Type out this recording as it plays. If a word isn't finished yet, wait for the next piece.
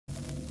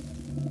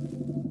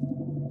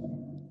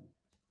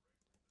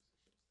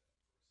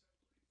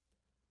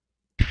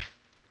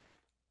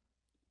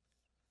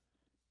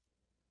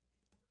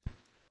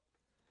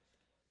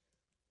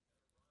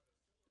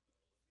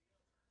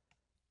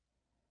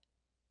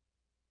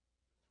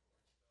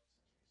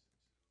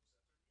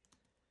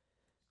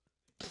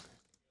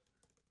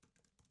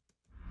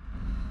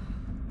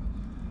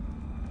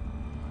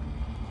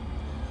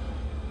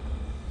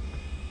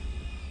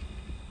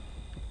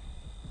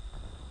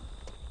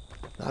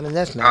Not in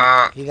this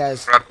map. You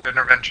guys. Corrupt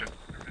intervention.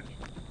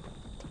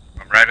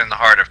 I'm right in the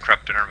heart of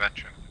corrupt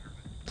intervention.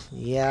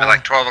 Yeah. At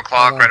like 12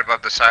 o'clock, right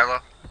above the silo.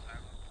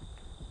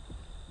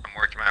 I'm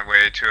working my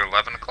way to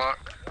 11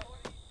 o'clock.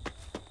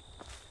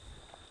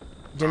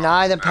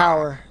 Deny the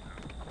power.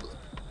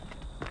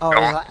 Oh,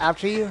 Don't,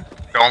 after you?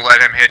 Don't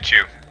let him hit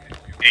you.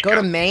 Nico. Go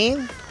to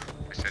main?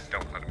 I said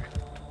don't let him hit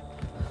you.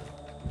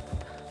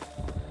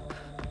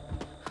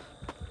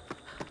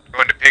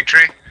 Go into Pig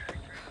Tree.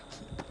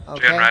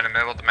 Okay. Gen right in the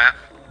middle of the map.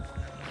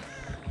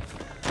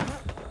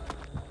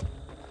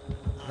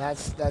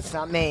 That's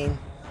not main.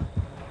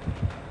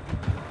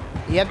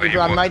 Yep, Well, you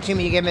brought him right to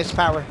me. You gave him his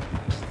power.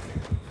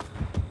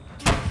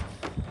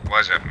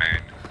 Was it main?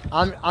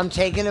 I'm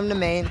taking him to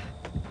main.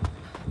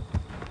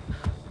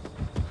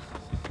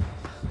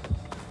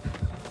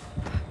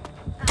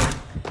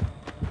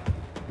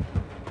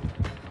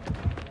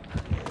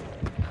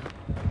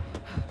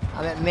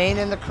 I'm at main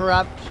in the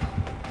corrupt.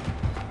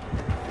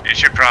 You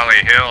should probably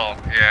heal.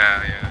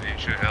 Yeah, you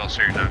should heal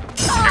so you're not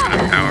giving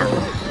him power.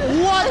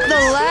 What the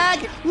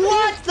lag?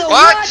 What the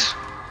what?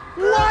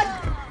 What?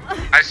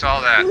 I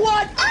saw that.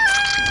 What?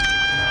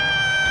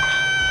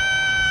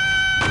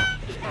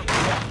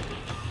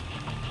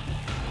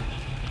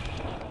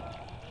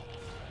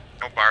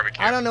 No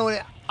barbecue. I don't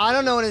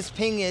know what his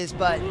ping is,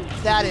 but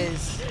that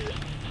is.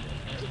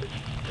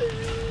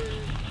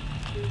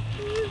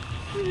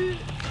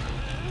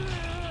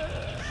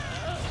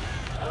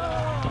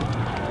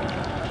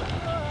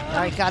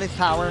 Alright, got his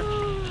power.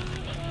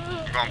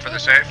 You going for the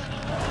safe?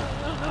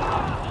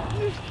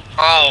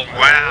 Oh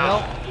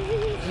wow.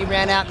 Nope. He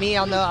ran at me.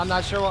 I'm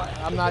not sure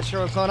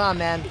what's going on,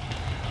 man.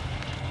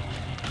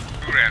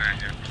 Who ran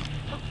at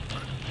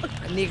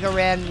you? Nico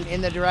ran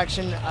in the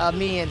direction of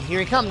me, and here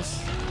he comes.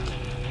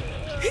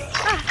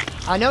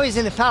 I know he's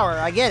in the power.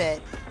 I get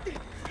it.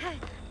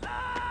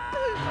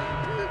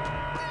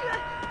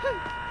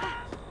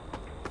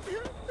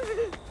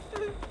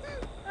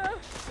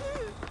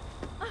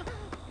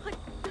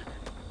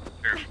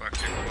 They're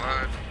collecting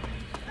blood.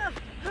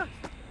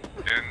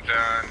 And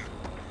done.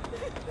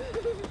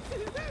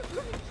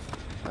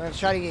 I'm gonna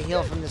try to get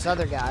healed from this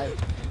other guy.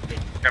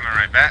 Coming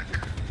right back.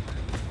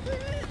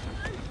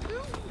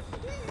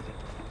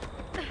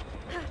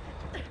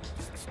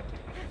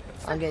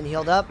 I'm getting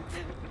healed up.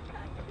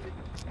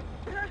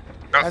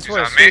 No, That's he's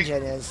where on his me.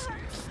 jet is.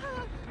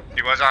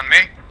 He was on me.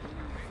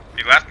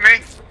 He left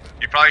me.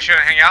 You probably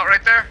shouldn't hang out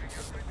right there.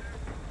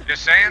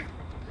 Just saying.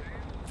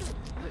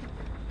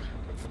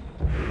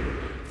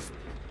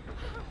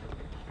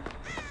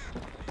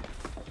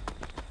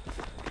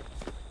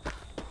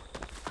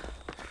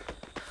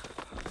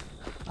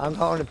 I'm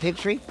going to Pig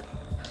Tree.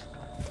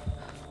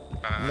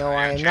 No,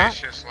 I am not.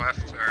 Chase just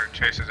left, or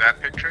Chase is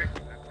at Pig Tree.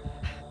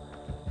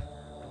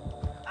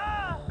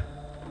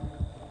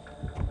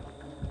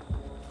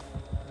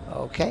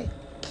 Okay.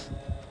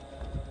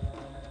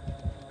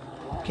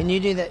 Can you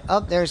do that? Oh,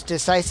 there's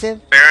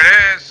decisive. There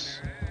it is.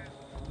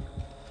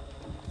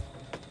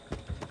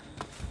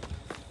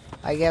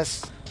 I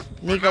guess.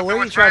 Nico, where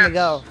are you trying to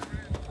go?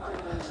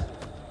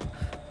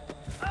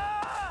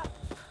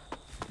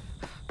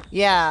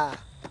 Yeah.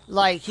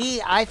 Like,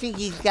 I think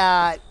he's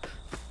got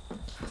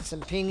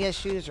some ping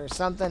issues or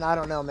something. I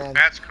don't know, man.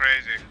 That's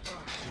crazy.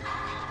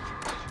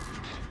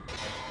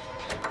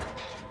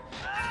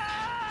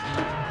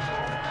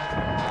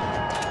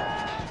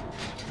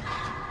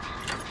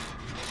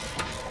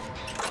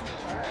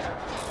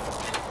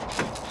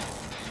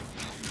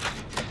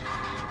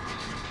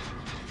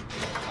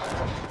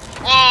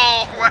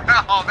 Oh,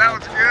 wow, that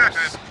was good.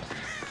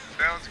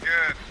 That was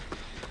good.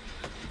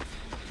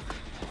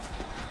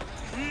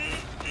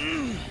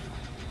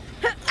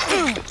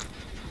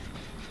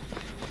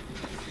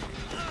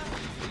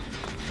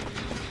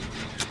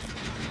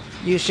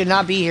 You should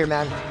not be here,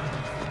 man.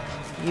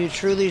 You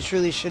truly,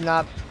 truly should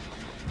not.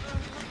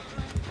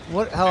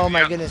 What? Oh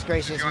my goodness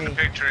gracious me!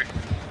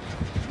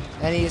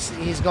 And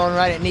he's going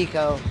right at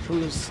Nico,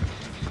 who's,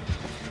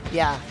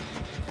 yeah.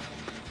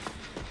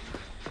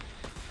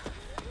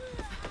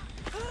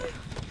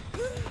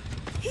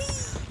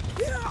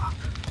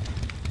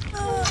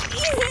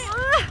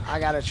 I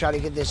gotta try to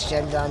get this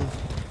gen done.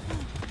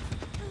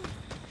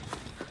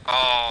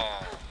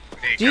 Oh,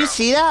 Nico. Do you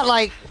see that?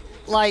 Like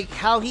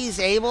how he's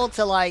able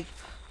to like.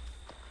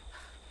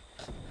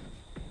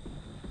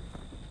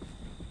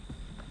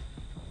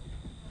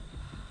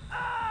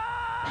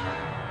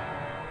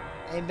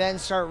 And then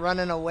start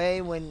running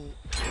away when.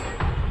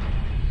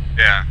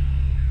 Yeah.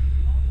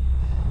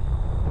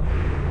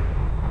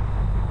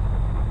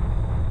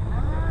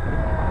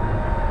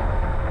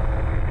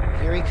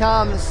 Here he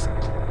comes.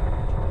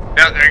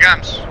 Yeah, there he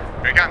comes.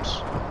 There he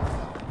comes.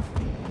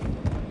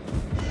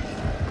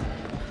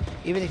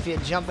 Even if you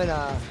jump in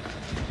a.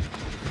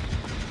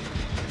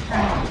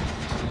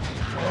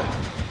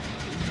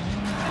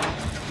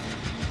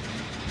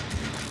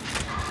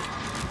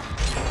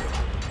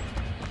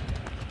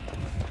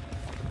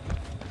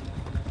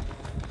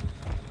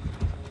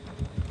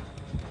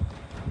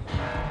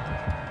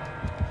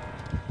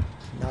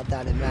 Not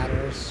that it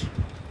matters.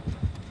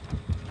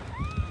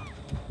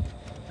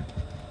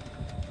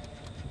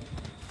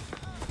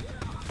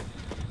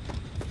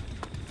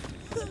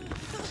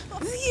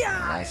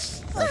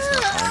 That's not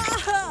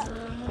fun.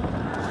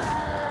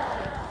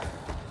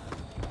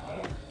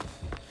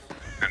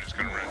 I'm just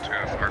gonna run to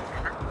a far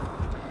corner.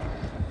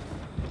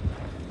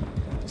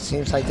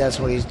 Seems like that's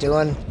what he's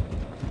doing.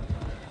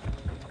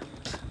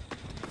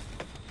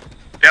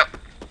 Yep.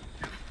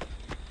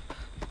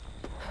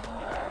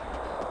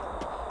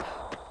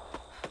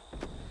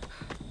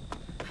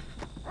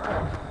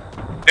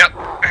 Yep.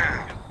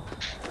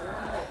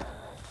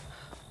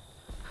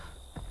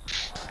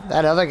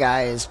 That other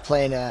guy is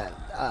playing a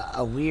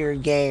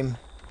weird game.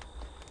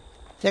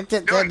 Check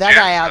that Doing guy gens,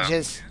 out. though.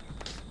 Just,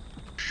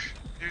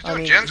 He's I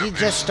doing mean, gens he over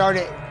just here.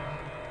 started.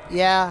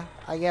 Yeah,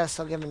 I guess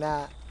I'll give him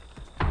that.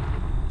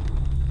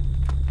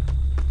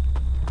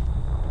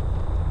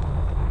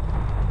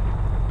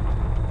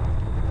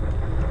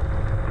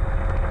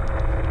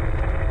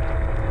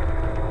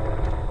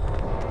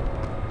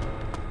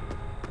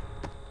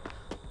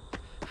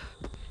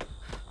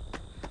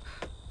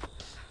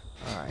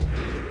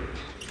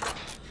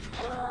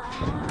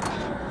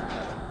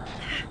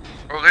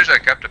 Oh, there's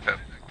that captive pip.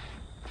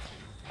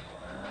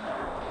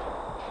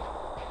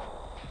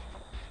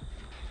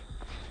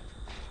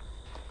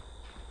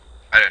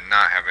 I did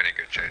not have any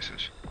good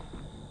chases.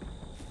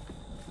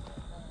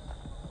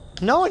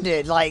 No one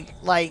did. Like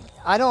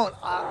I don't.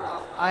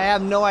 I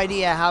have no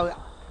idea how.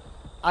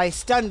 I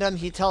stunned him.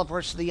 He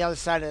teleports to the other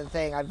side of the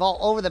thing. I vault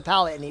over the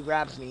pallet and he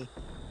grabs me.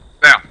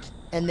 Yeah.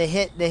 And the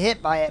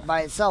hit by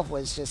itself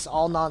was just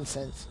all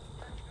nonsense.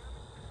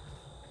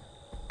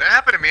 That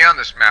happened to me on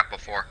this map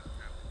before.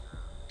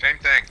 Same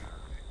thing.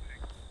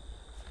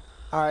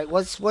 All right,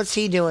 what's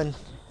he doing?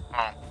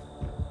 Oh.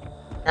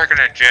 Working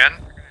at Jen.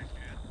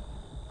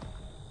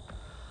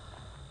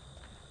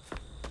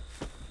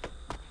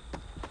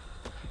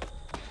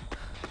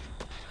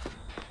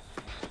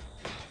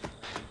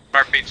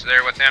 Heartbeat's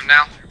there with him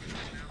now.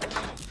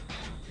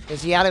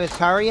 Is he out of his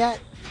power yet?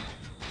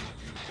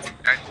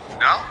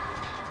 No?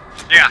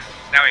 Yeah,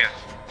 now he is.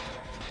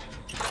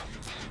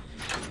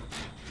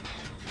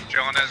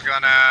 Jonah's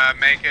gonna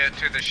make it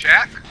to the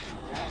shack.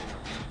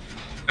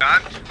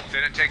 Done.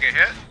 Didn't take a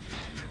hit.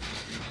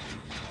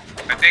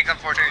 I think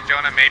unfortunately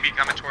Jonah may be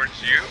coming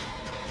towards you.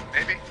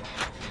 Maybe.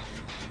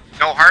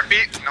 No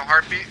heartbeat. No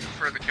heartbeat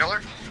for the killer.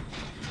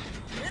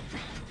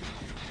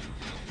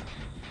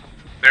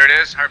 There it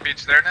is.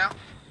 Heartbeat's there now.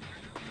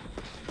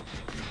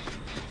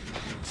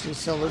 Is he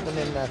still looping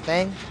in the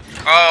thing?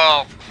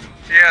 Oh,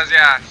 he is,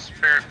 yeah.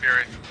 Spirit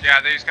Fury.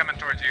 Yeah, he's coming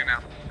towards you now.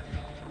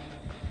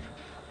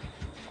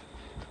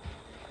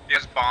 He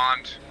has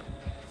Bond.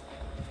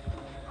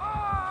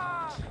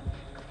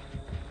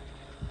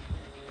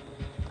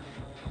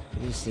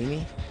 Can you see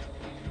me?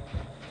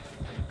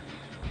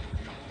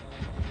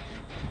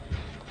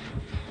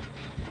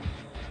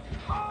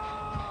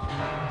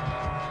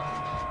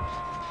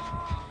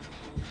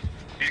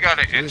 He's got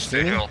an Can you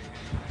see me? insta-heal.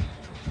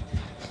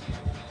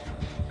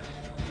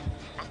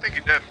 I don't think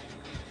he did.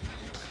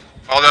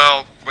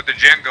 Although, with the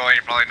gen going,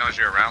 he probably knows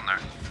you're around there.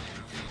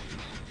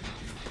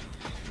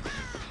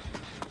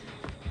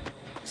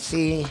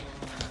 See?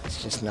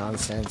 It's just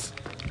nonsense.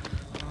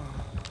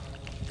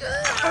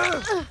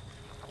 Oh.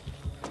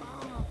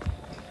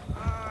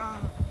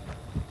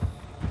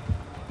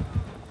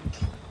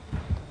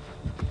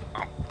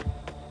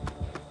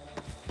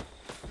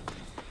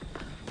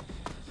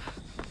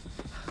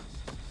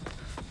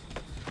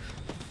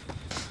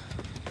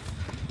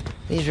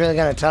 He's really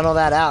gonna tunnel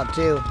that out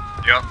too.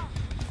 Yep.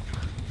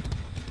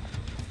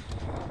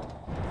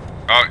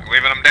 Oh,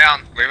 leaving him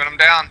down. Leaving him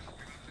down.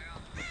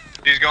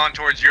 He's going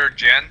towards your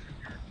gen.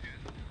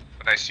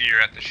 But I see you're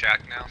at the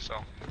shack now,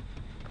 so.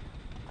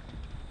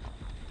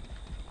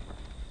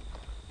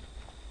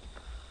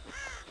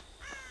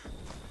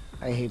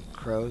 I hate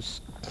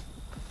crows.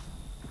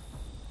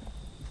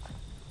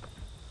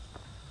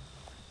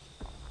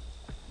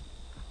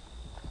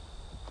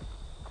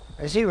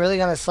 Is he really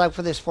gonna select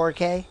for this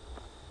 4K?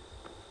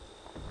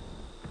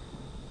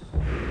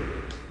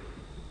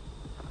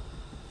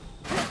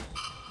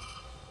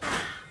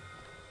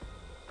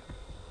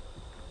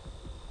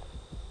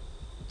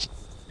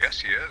 Yes,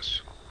 he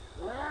is.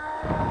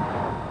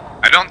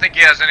 I don't think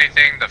he has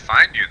anything to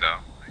find you, though.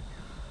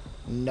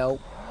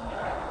 Nope.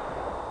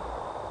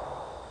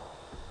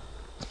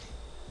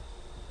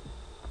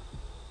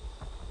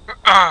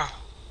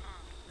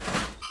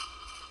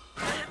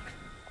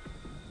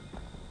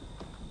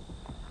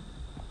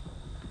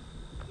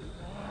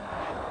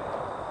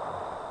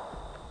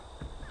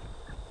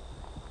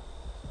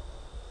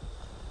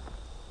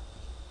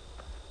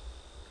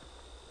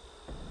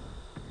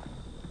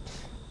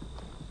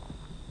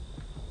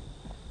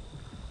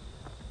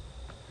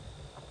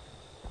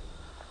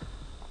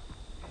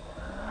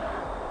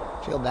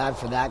 Feel bad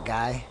for that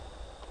guy.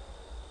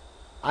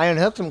 I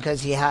unhooked him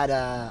because he had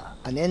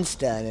an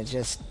Insta and it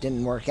just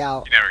didn't work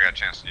out. You never got a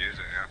chance to use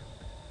it, yeah.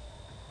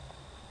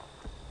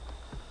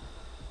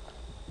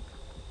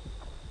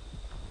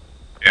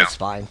 Yeah. That's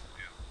fine.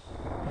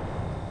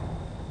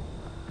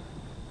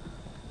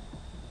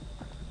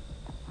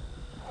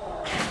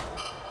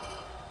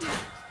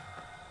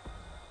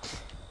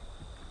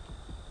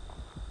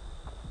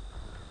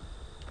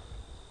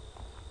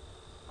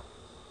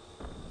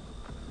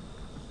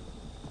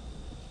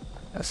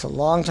 That's a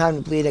long time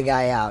to bleed a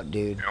guy out,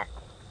 dude. Yep.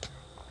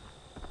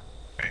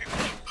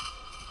 Okay.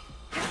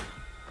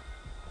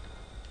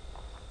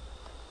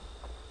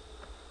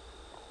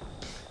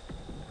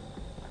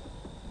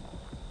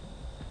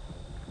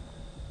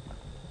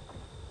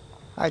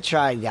 I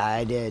tried, guy.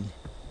 I did.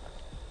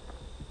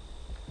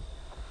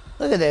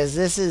 Look at this.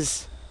 This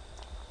is...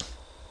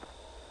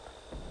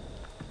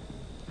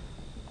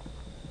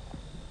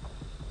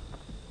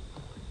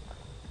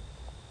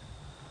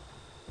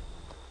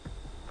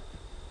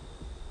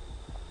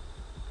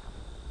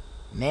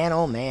 Man,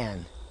 oh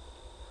man.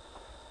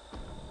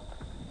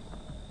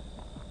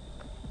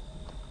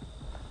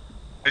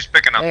 He's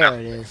picking up now. There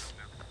it is.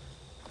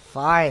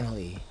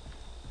 Finally.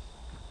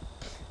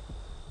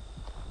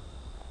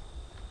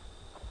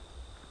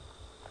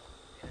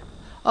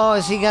 Oh,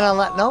 is he gonna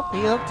let... Nope,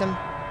 he hooked him.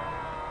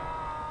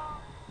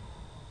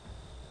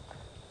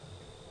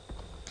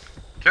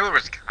 Killer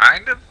was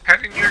kind of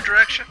heading your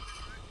direction.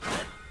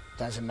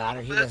 Doesn't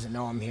matter. He doesn't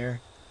know I'm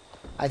here.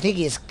 I think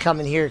he's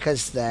coming here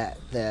because the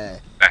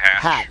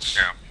hatch.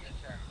 Yeah.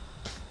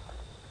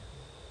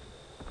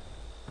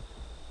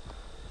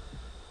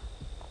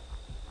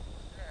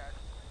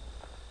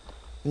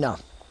 No.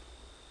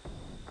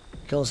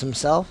 Kills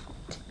himself.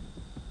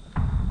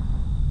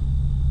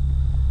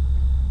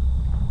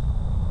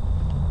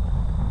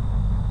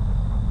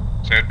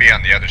 So it'd be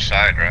on the other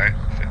side, right?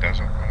 If it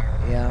doesn't.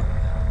 Yeah.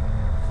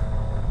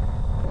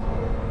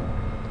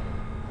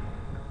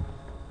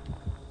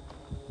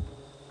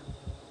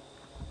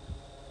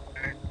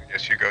 Okay, I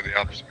guess you go the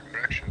opposite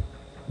direction.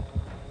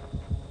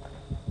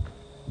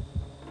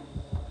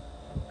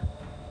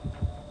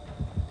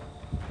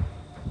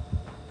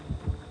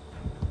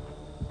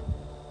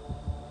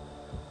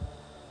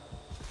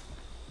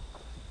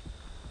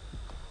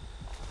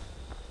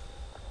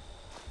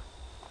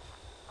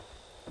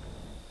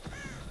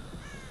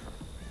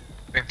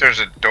 I think there's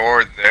a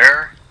door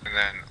there, and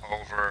then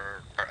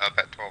over or up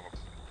at 12 o'clock.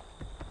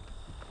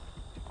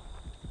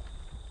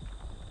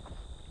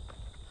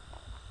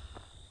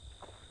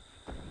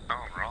 No,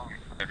 I'm wrong.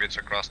 Maybe it's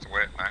across the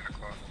way at 9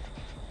 o'clock.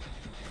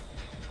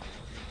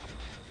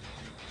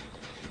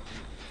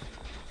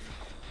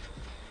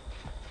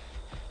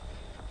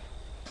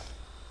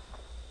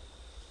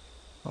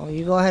 Oh,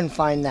 you go ahead and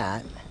find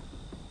that.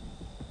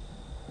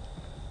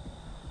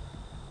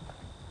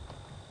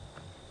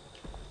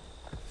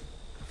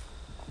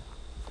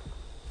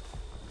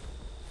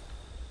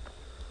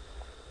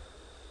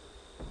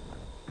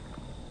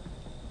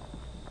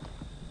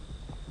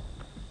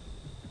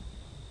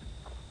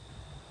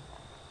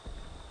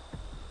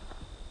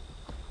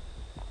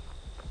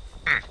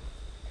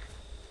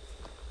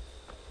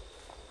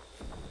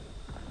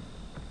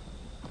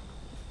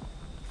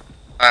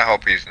 I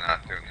hope he's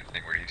not doing the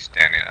thing where he's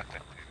standing at the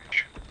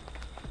edge.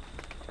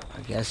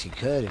 I guess you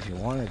could if you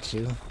wanted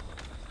to.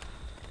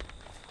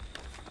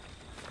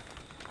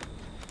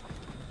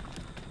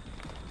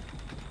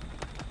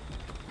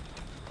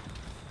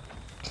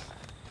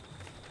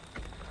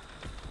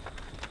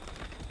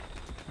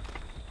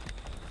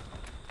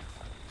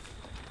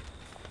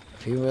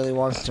 If he really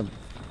wants to.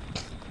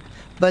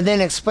 But then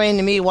explain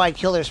to me why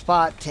Killer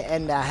Spot to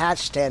end a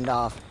hatch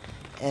standoff,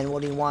 and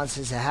what he wants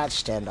is a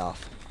hatch standoff.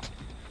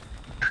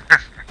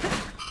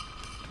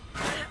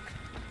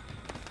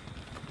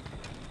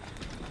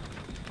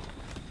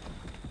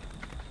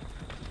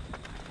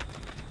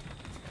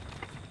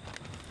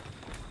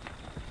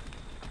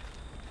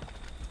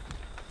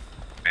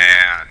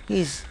 Man.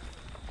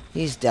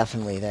 He's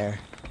definitely there.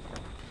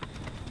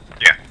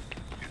 Yeah.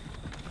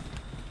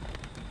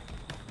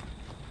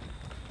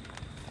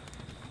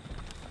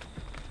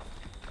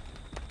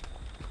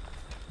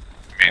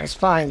 I mean, That's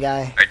fine,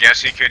 guy. I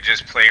guess he could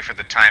just play for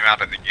the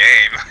timeout of the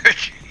game.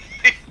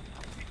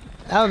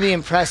 That would be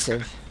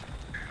impressive.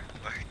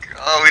 Like,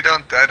 oh, we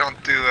don't do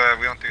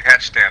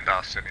hatch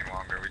standoffs any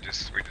longer. We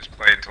just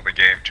play until the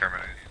game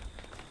terminates.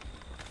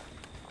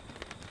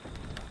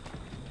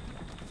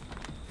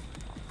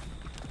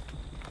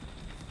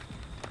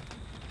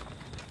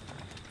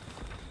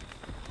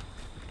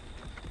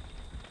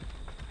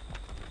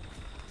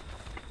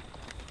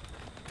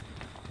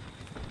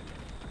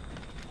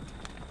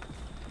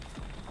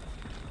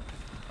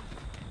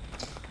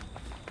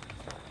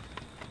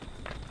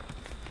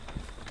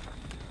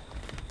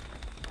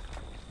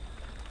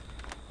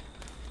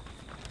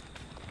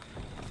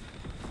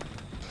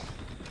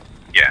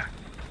 Yeah,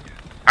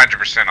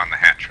 100% on the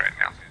hatch right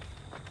now.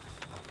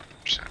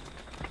 100%.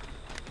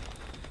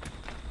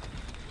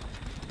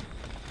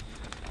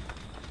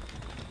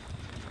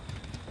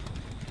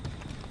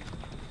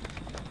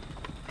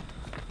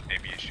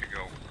 Maybe you should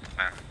go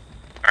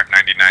start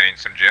 99ing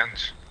some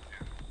gens.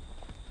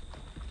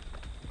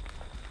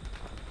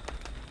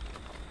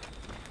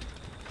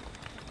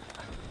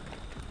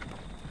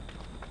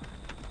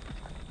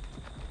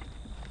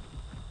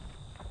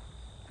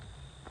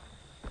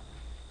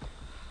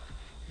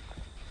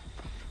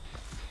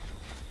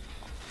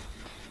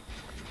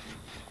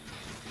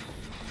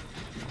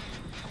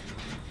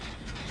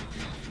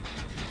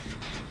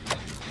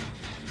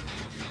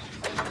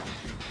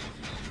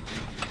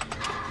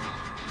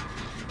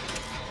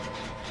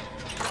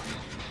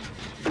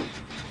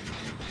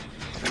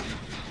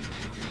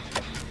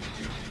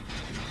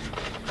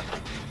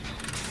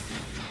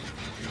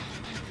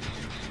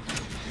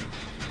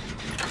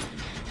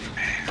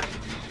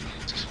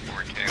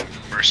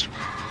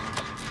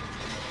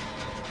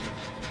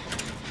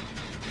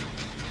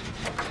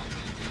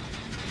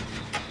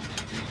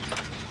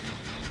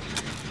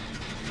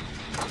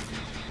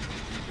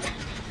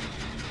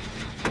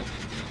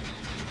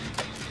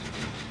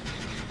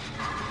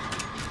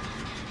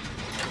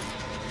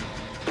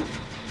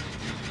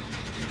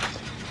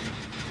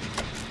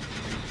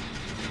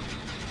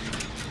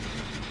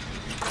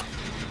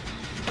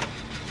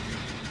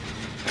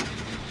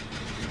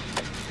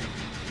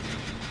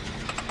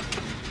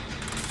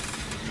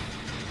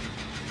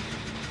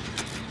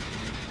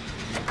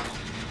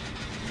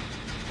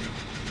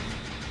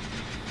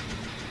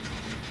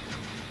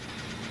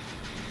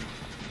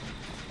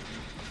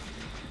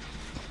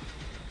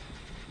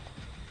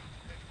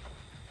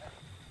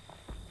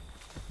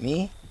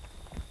 Me?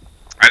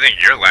 I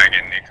think you're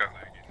lagging, Nico.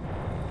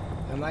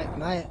 Am I?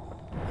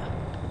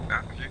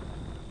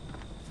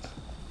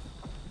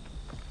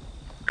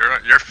 No,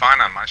 you're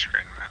fine on my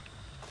screen, man.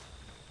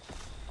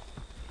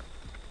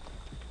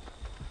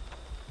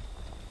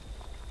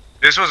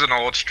 This was an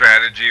old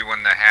strategy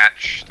when the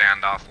hatch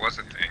standoff was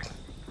a thing.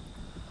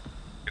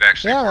 It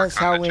actually Yeah, work that's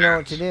on how the we gens. know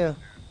what to do.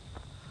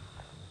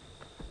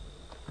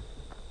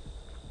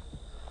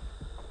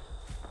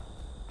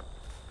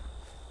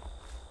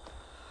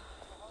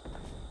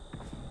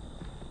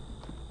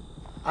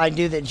 I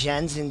do the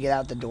gens and get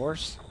out the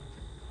doors.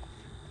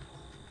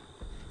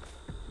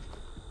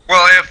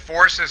 Well, it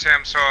forces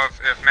him, so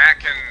if Matt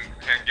can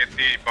get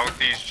both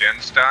these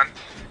gens done,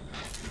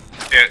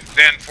 it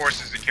then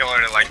forces the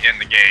killer to like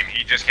end the game.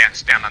 He just can't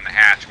stand on the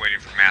hatch waiting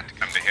for Matt to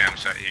come to him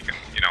so that he can,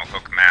 you know,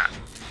 hook Matt.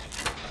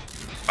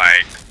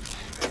 Like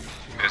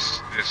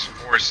this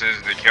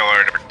forces the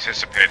killer to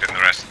participate in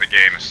the rest of the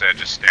game instead of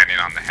just standing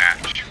on the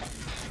hatch.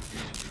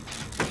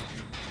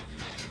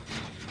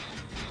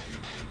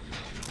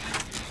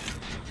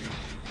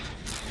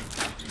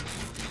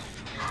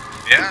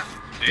 Yeah.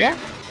 Yeah.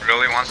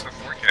 Really wants the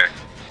 4K.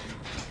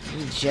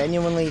 He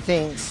genuinely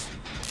thinks.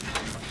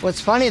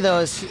 What's funny though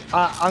is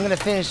I'm gonna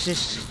finish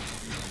this.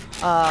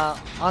 I'm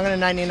gonna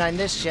 99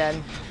 this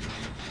gen.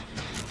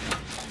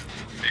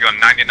 You going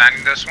 99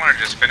 in this one, or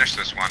just finish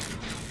this one,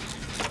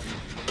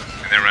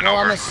 and then run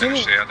over and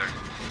finish the other?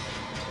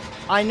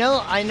 I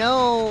know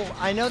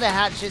the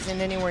hatch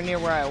isn't anywhere near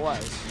where I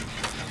was.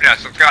 Yeah,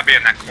 so it's gotta be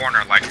in that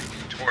corner, like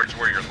towards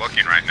where you're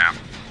looking right now.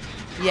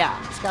 Yeah,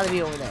 it's gotta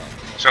be over there.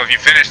 So if you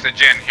finish the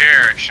gen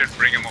here, it should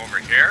bring him over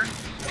here,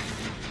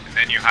 and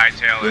then you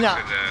hightail into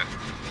the.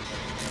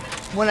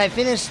 When I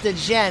finish the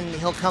gen,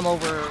 he'll come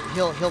over.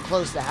 He'll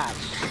close the hatch.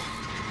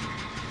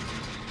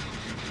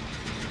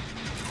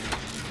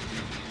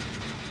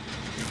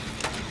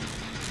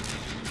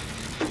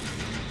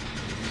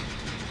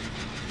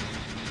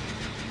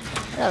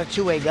 I got a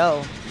two-way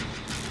go.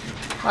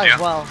 Might as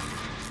well.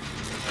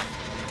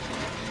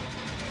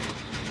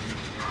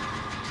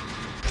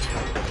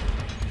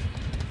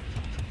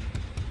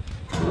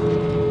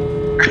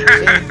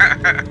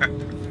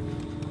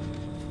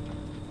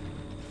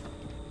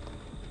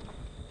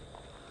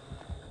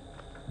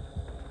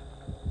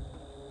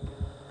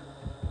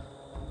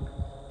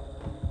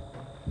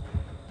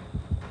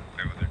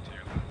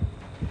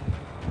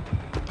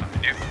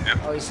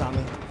 Oh, he saw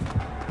me.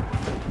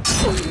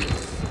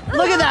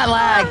 Look at that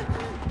lag!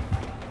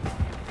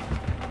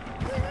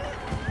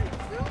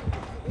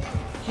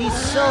 He's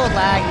so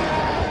laggy.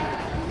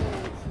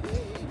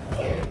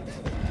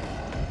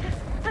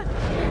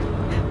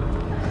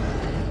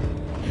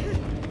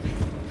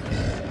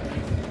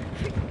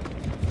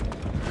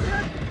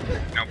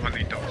 No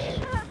palitos.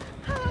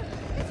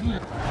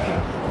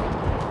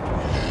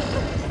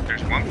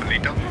 There's one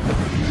palito.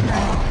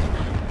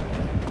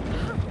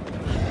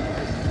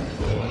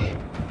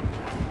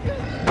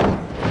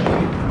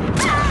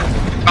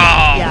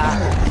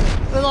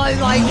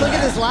 Like, look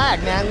at his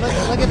lag, man.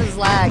 Look at his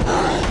lag.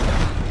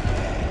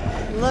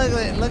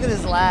 Look at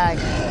his lag.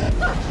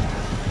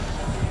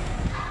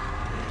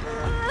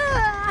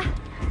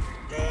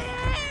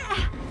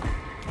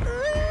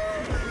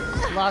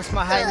 Lost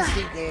my hide and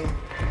seek game.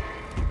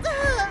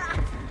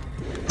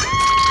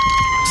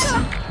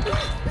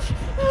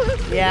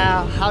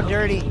 Yeah, how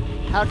dirty,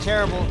 how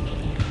terrible,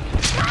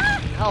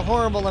 how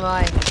horrible am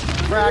I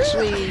for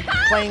actually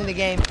playing the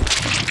game.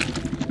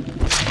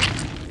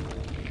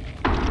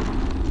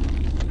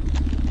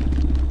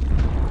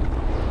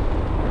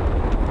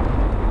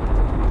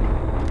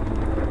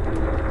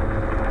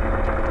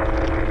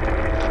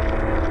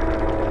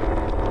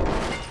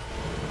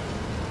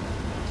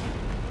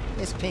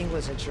 This ping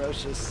was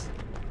atrocious.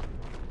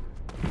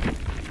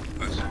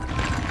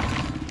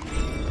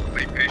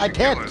 I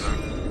picked.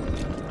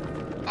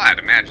 I'd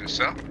imagine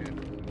so.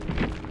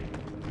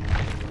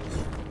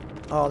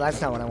 Oh,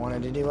 that's not what I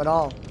wanted to do at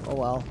all. Oh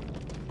well.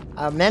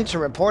 I meant to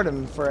report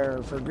him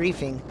for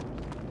griefing.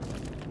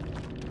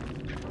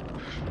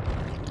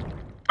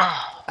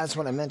 That's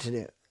what I meant to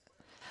do.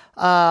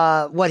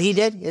 What he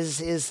did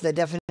is the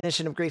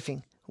definition of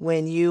griefing.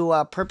 When you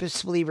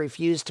purposefully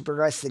refuse to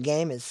progress the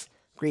game is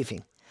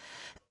griefing.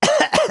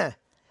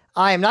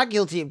 I am not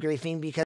guilty of griefing because